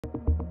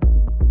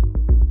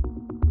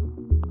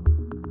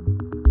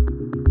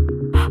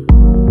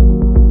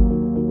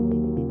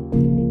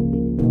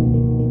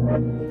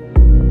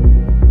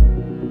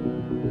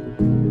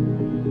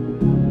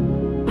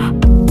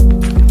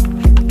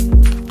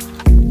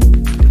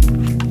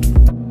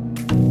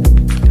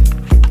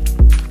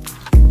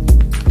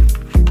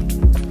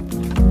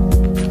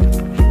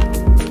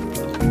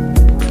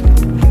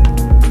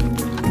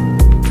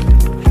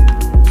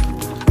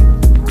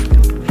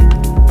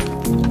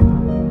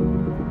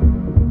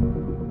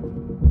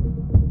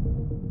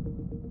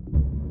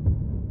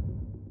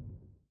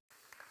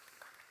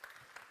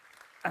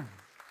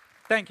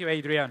Thank you,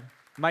 Adrian.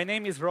 My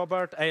name is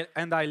Robert,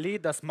 and I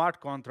lead the smart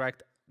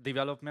contract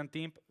development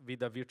team with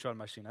the virtual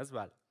machine as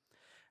well.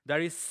 There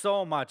is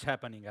so much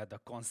happening at the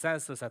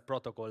consensus and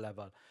protocol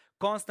level,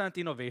 constant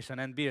innovation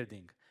and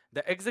building.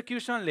 The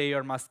execution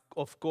layer must,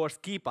 of course,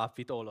 keep up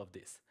with all of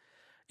this.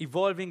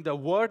 Evolving the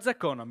world's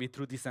economy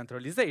through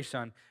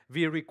decentralization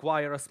will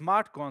require a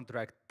smart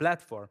contract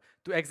platform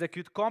to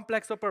execute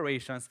complex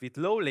operations with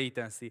low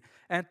latency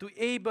and to be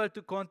able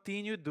to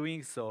continue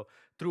doing so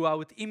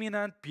throughout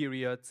imminent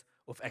periods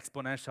of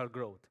exponential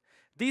growth.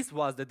 This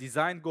was the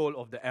design goal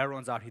of the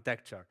Elrond's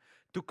architecture,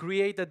 to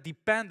create a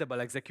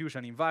dependable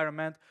execution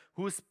environment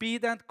whose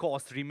speed and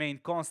cost remain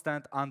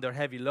constant under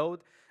heavy load,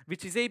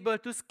 which is able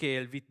to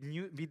scale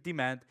with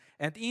demand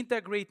and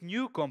integrate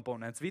new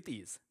components with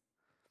ease.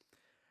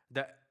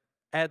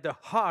 At the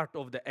heart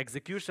of the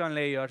execution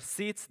layer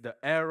sits the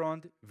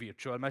Elrond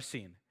virtual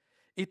machine.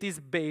 It is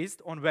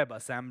based on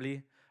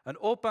WebAssembly, an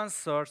open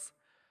source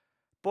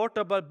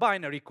portable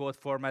binary code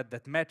format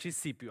that matches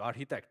CPU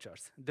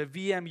architectures. The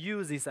VM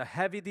uses a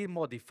heavily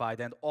modified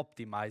and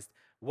optimized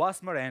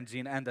WASM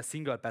engine and a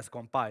single-pass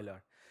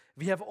compiler.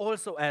 We have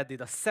also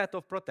added a set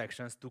of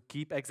protections to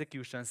keep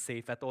execution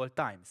safe at all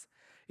times.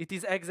 It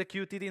is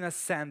executed in a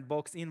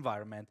sandbox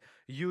environment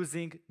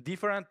using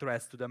different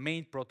threads to the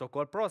main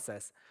protocol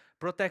process,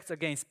 protects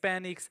against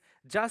panics,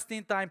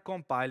 just-in-time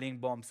compiling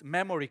bombs,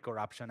 memory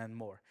corruption, and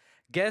more.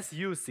 Gas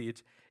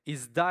usage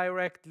is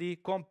directly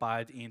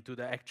compiled into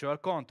the actual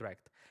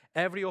contract,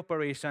 every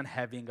operation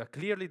having a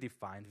clearly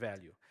defined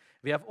value.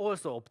 We have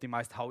also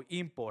optimized how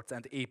imports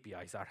and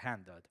APIs are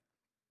handled.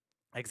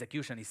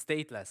 Execution is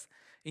stateless.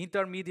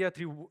 Intermediate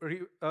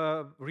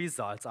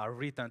results are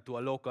written to a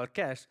local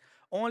cache,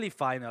 only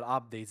final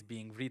updates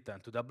being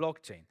written to the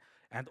blockchain,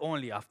 and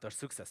only after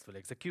successful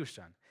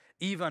execution.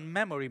 Even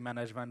memory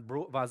management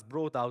was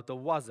brought out of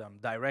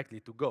WASM directly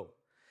to Go.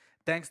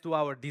 Thanks to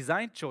our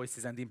design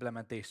choices and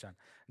implementation,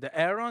 the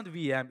Elrond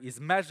VM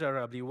is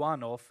measurably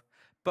one of,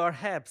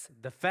 perhaps,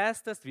 the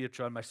fastest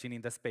virtual machine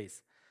in the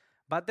space.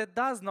 But that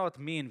does not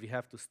mean we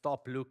have to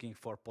stop looking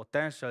for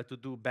potential to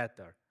do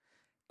better.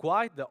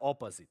 Quite the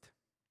opposite.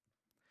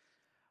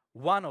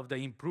 One of the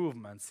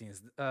improvements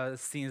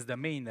since the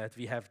mainnet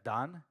we have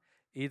done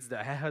is the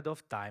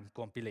ahead-of-time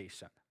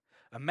compilation,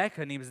 a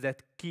mechanism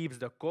that keeps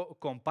the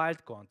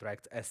compiled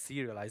contracts as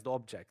serialized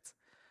objects.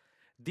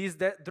 This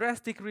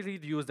drastically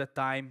reduced the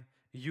time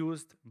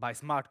used by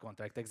smart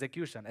contract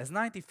execution, as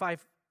 95%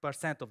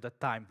 of the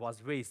time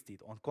was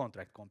wasted on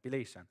contract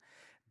compilation.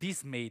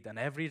 This made an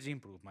average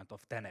improvement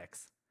of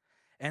 10x.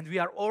 And we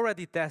are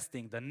already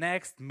testing the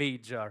next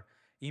major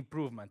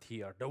improvement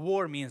here, the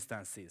warm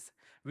instances,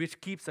 which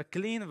keeps a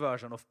clean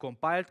version of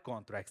compiled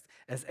contracts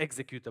as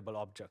executable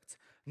objects.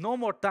 No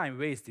more time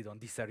wasted on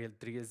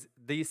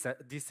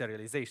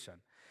deserialization.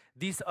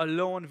 This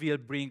alone will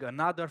bring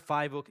another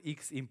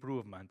 5x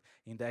improvement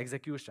in the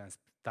execution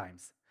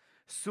times.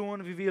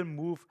 Soon we will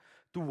move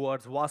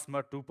towards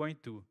WASM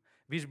 2.2,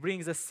 which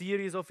brings a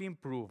series of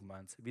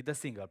improvements with the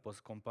single-pass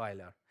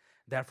compiler,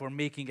 therefore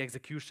making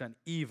execution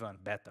even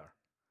better.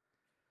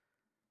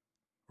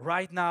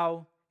 Right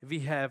now,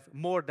 we have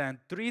more than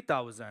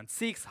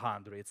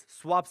 3,600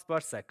 swaps per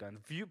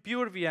second,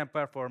 pure VM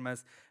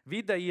performance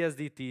with the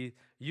ESDT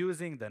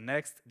using the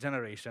next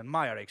generation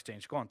Meyer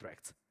exchange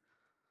contracts.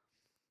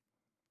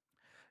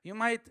 You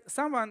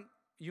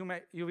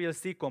will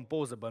see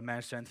composable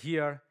mentioned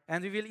here,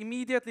 and we will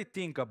immediately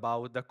think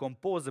about the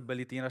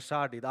composability in a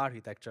sharded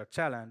architecture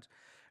challenge,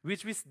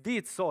 which we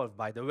did solve,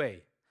 by the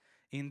way.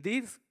 In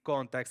this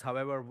context,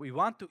 however, we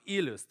want to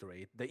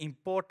illustrate the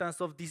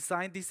importance of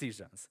design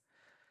decisions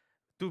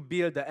to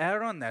build the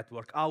Elrond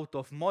network out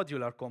of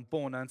modular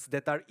components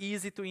that are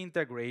easy to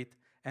integrate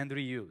and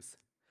reuse.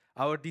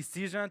 Our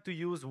decision to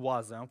use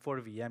WASM for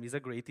VM is a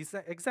great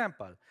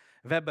example.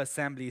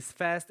 WebAssembly is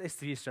fast,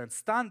 efficient,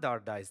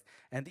 standardized,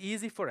 and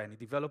easy for any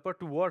developer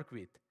to work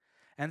with.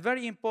 And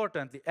very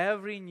importantly,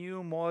 every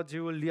new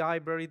module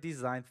library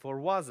designed for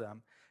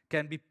WASM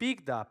can be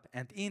picked up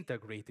and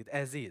integrated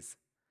as is.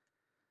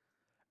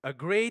 A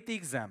great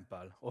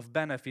example of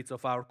benefits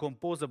of our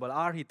composable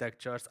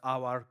architectures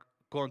are our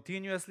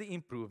continuously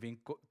improving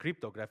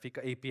cryptographic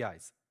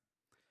APIs.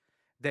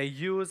 They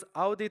use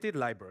audited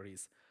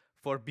libraries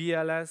for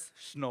BLS,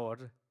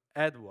 Schnorr,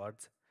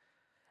 Edwards,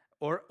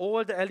 or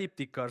all the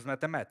elliptic curve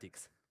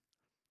mathematics,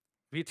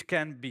 which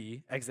can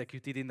be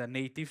executed in the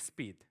native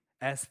speed,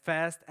 as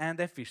fast and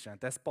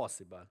efficient as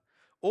possible,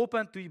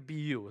 open to be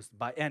used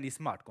by any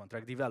smart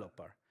contract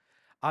developer.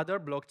 Other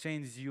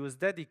blockchains use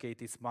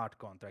dedicated smart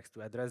contracts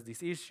to address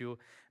this issue,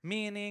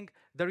 meaning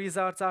the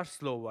results are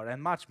slower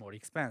and much more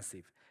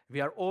expensive.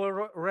 We are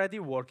already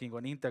working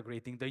on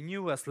integrating the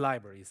newest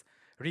libraries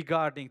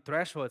regarding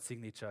threshold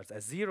signatures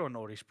as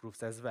zero-knowledge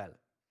proofs as well.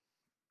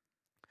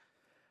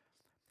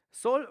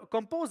 So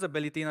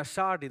composability in a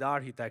sharded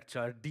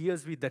architecture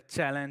deals with the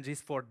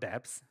challenges for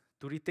dApps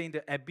to retain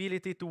the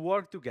ability to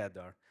work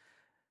together,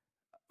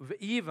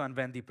 even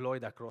when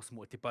deployed across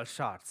multiple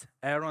shards.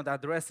 Elrond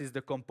addresses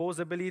the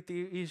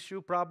composability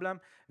issue problem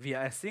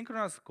via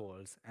asynchronous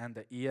calls and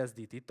the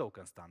ESDT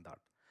token standard.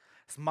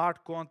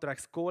 Smart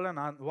contracts call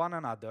one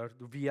another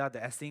via the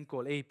async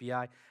call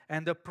API,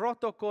 and the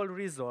protocol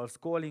resolves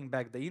calling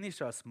back the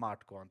initial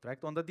smart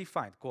contract on the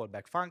defined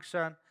callback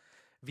function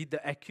with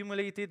the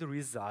accumulated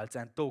results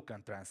and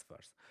token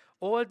transfers.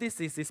 All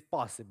this is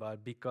possible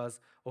because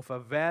of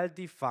a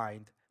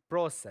well-defined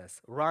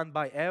process run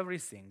by every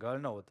single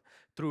node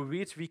through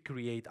which we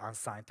create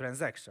unsigned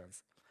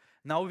transactions.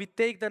 Now we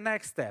take the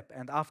next step,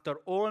 and after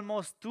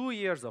almost 2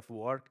 years of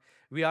work,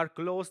 we are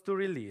close to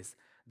release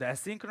the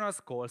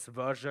asynchronous calls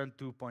version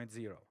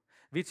 2.0,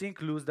 which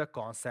includes the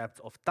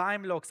concepts of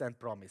time locks and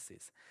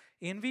promises.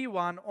 In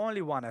V1,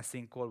 only one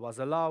async call was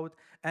allowed,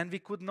 and we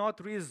could not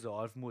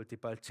resolve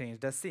multiple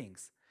changed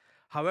asyncs.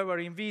 However,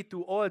 in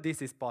V2, all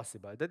this is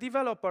possible. The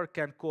developer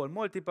can call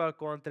multiple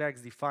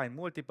contracts, define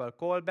multiple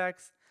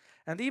callbacks,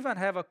 and even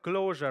have a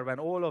closure when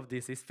all of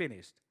this is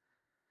finished.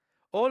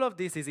 All of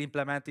this is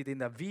implemented in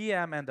the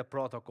VM and the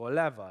protocol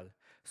level,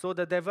 so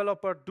the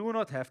developer do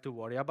not have to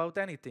worry about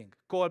anything.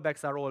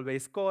 Callbacks are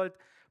always called,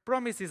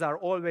 promises are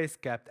always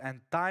kept,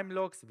 and time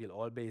locks will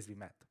always be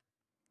met.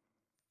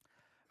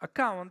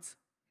 Accounts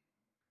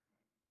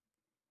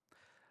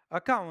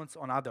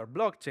on other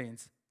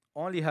blockchains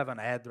only have an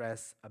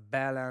address, a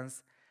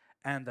balance,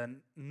 and a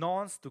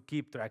nonce to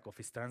keep track of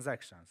its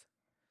transactions.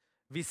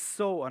 We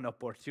saw an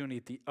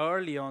opportunity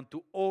early on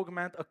to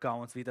augment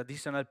accounts with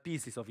additional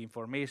pieces of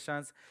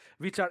information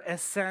which are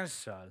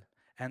essential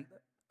and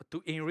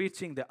to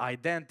enriching the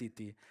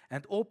identity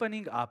and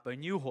opening up a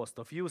new host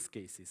of use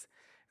cases.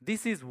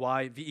 This is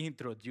why we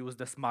introduced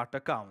the smart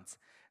accounts.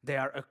 They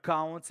are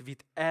accounts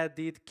with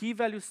added key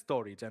value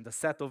storage and a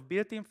set of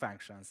built-in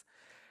functions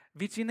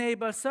which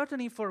enable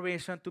certain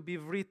information to be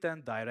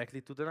written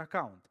directly to the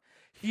account.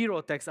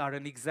 Hero tags are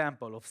an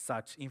example of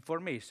such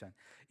information,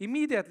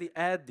 immediately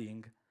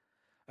adding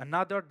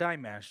another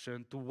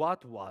dimension to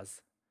what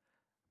was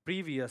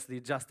previously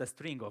just a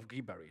string of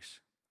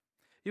gibberish.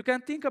 You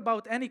can think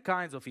about any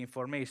kinds of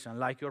information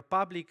like your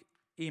public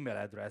email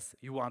address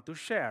you want to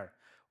share,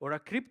 or a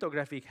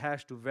cryptographic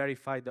hash to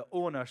verify the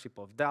ownership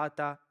of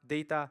data,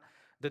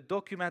 the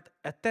document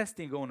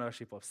attesting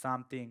ownership of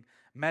something,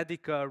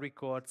 medical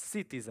records,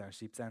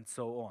 citizenships, and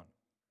so on.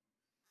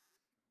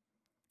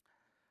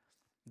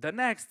 The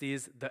next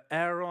is the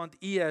Elrond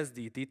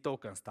ESDT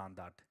token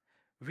standard,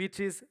 which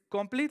is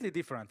completely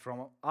different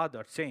from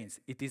other chains.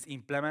 It is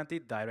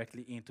implemented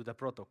directly into the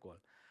protocol.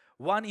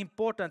 One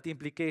important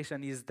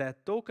implication is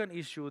that token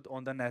issued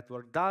on the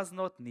network does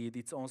not need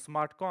its own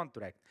smart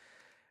contract,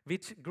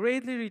 which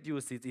greatly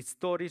reduces its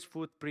storage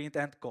footprint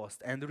and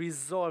cost and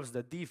resolves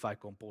the DeFi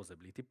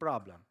composability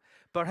problem.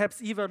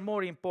 Perhaps even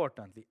more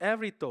importantly,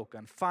 every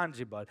token,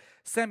 fungible,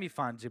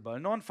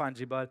 semi-fungible,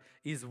 non-fungible,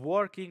 is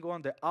working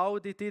on the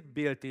audited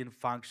built-in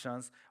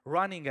functions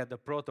running at the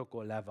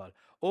protocol level.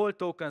 All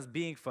tokens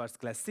being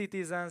first-class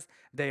citizens,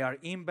 they are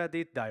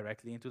embedded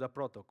directly into the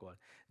protocol.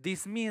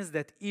 This means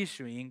that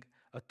issuing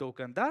a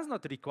token does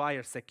not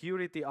require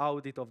security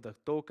audit of the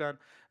token,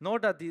 nor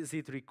does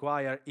it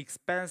require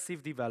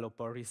expensive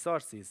developer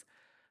resources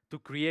to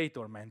create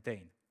or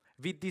maintain.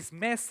 With this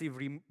massive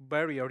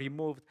barrier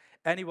removed,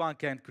 anyone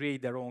can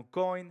create their own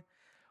coin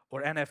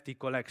or NFT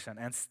collection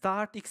and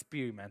start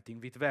experimenting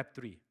with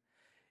Web3.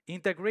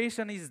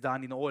 Integration is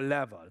done in all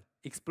levels: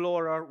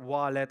 Explorer,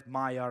 Wallet,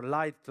 Maya,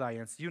 Light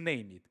clients, you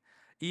name it.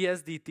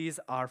 ESDTs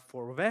are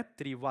for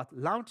Web3 what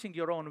launching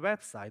your own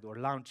website or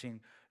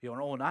launching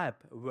your own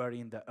app were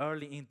in the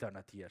early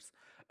internet years,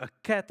 a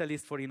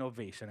catalyst for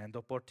innovation and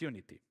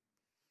opportunity.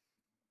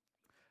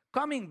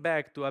 Coming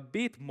back to a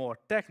bit more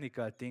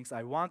technical things,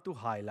 I want to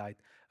highlight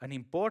an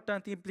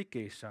important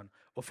implication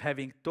of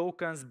having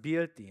tokens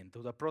built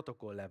into the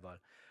protocol level.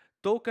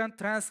 Token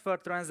transfer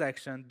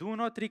transactions do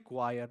not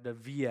require the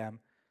VM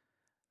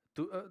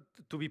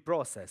to be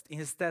processed.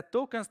 Instead,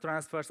 tokens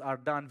transfers are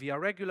done via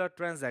regular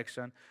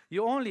transaction.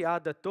 You only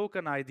add the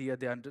token ID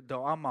and the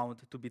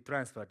amount to be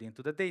transferred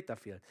into the data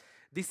field.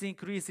 This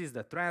increases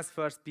the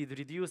transfer speed,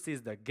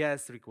 reduces the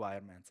gas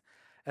requirements.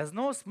 As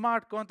no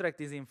smart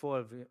contract is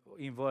involved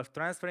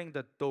transferring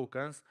the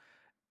tokens,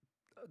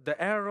 the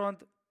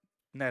Elrond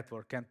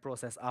network can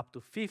process up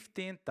to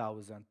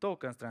 15,000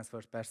 tokens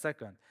transfers per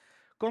second.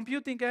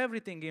 Computing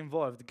everything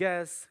involved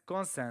gas,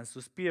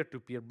 consensus,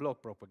 peer-to-peer block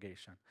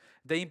propagation.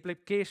 The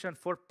implication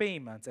for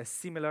payments as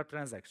similar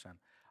transactions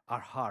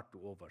are hard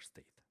to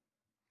overstate.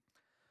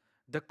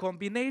 The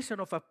combination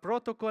of a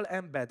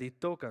protocol-embedded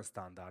token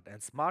standard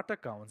and smart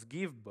accounts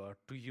give birth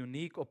to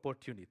unique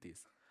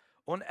opportunities.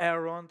 On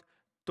Elrond,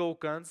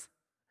 tokens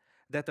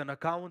that an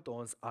account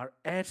owns are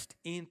etched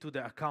into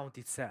the account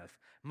itself,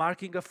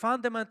 marking a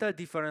fundamental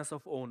difference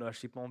of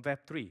ownership on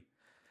Web3.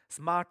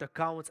 Smart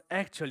accounts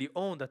actually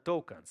own the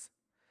tokens,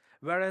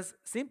 whereas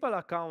simple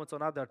accounts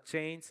on other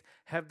chains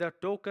have their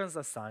tokens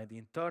assigned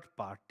in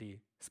third-party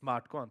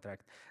smart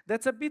contract.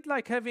 That's a bit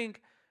like having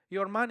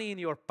your money in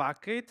your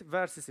pocket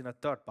versus in a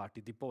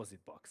third-party deposit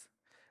box.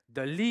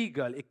 The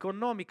legal,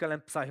 economical,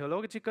 and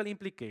psychological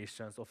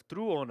implications of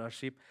true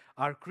ownership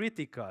are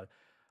critical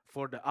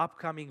for the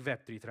upcoming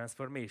Web3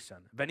 transformation.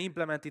 When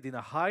implemented in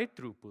a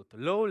high-throughput,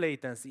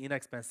 low-latency,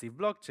 inexpensive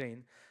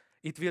blockchain,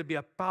 It will be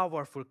a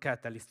powerful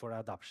catalyst for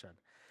adoption,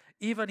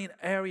 even in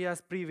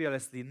areas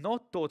previously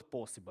not thought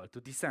possible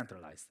to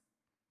decentralize.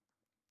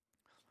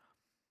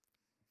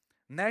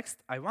 Next,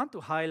 I want to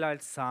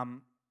highlight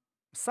some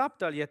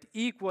subtle yet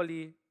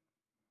equally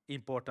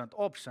important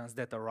options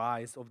that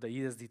arise of the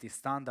ESDT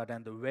standard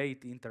and the way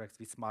it interacts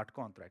with smart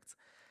contracts.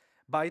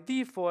 By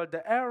default,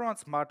 the Elrond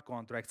smart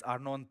contracts are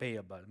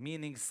non-payable,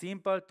 meaning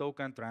simple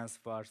token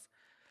transfers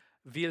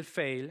will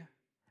fail,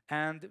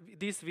 and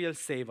this will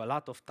save a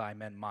lot of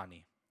time and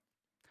money.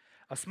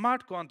 A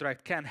smart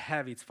contract can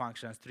have its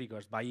functions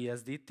triggered by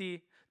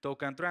ESDT,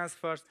 token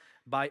transfers,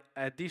 by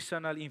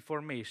additional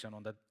information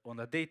on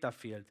the data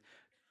field.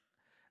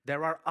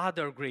 There are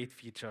other great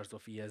features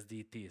of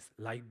ESDTs,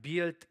 like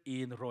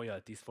built-in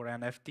royalties for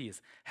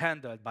NFTs,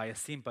 handled by a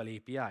simple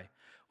API,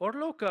 or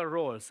local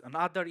roles,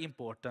 another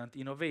important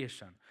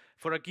innovation.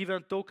 For a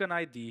given token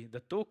ID,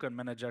 the token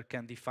manager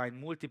can define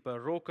multiple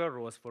local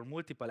roles for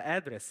multiple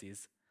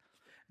addresses.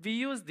 We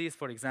use this,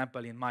 for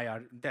example, in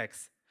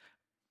MyRDEX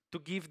to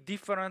give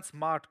different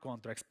smart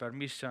contracts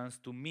permissions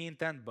to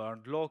mint and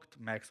burn locked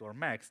max or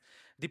max,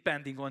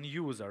 depending on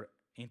user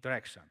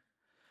interaction.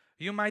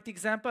 You might,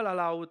 example,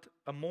 allow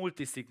a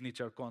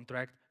multi-signature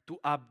contract to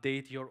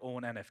update your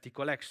own NFT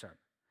collection.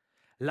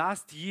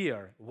 Last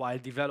year, while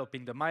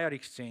developing the Maya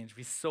exchange,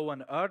 we saw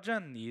an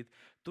urgent need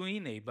to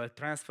enable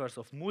transfers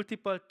of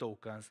multiple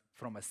tokens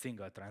from a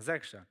single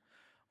transaction.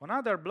 On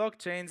other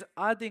blockchains,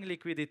 adding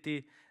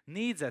liquidity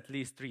needs at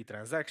least 3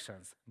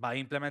 transactions. By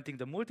implementing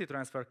the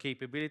multi-transfer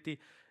capability,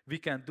 we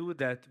can do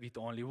that with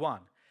only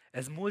one.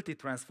 As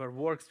multi-transfer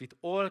works with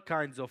all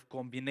kinds of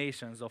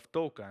combinations of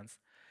tokens,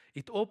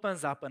 it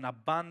opens up an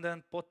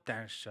abundant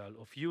potential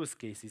of use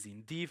cases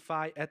in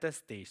DeFi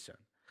attestation.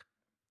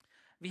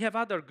 We have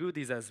other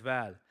goodies as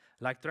well,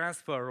 like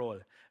transfer role,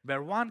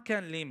 where one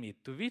can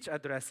limit to which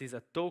addresses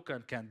a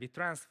token can be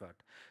transferred.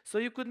 So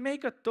you could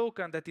make a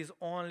token that is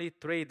only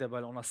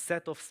tradable on a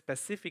set of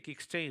specific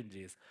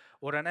exchanges,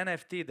 or an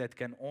NFT that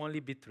can only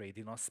be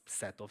traded on a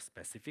set of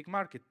specific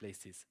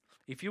marketplaces,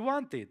 if you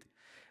wanted.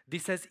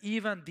 This has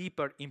even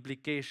deeper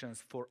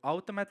implications for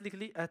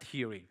automatically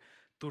adhering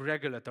to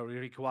regulatory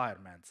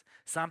requirements,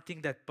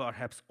 something that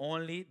perhaps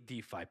only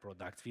DeFi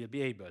products will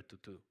be able to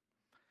do.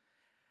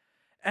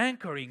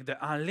 Anchoring the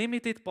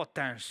unlimited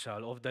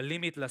potential of the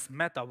limitless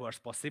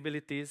metaverse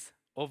possibilities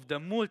of the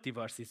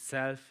multiverse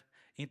itself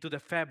into the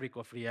fabric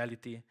of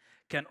reality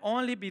can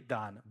only be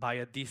done by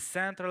a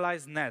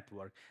decentralized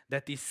network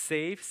that is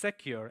safe,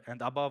 secure,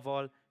 and above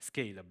all,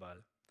 scalable.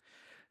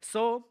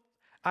 So,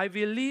 I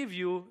will leave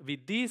you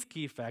with these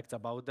key facts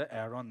about the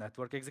Elrond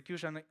network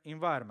execution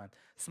environment.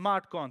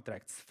 Smart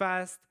contracts,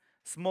 fast,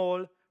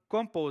 small,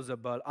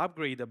 composable,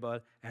 upgradable,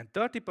 and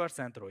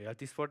 30%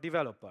 royalties for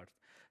developers.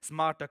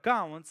 Smart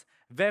accounts,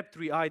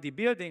 Web3 ID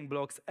building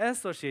blocks,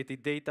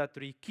 associated data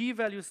tree, key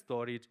value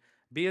storage,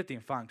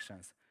 built-in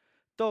functions.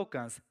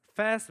 Tokens,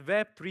 fast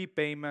Web3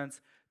 payments,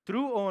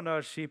 true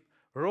ownership,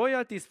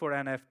 royalties for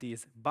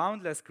NFTs,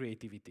 boundless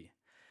creativity.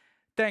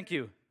 Thank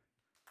you.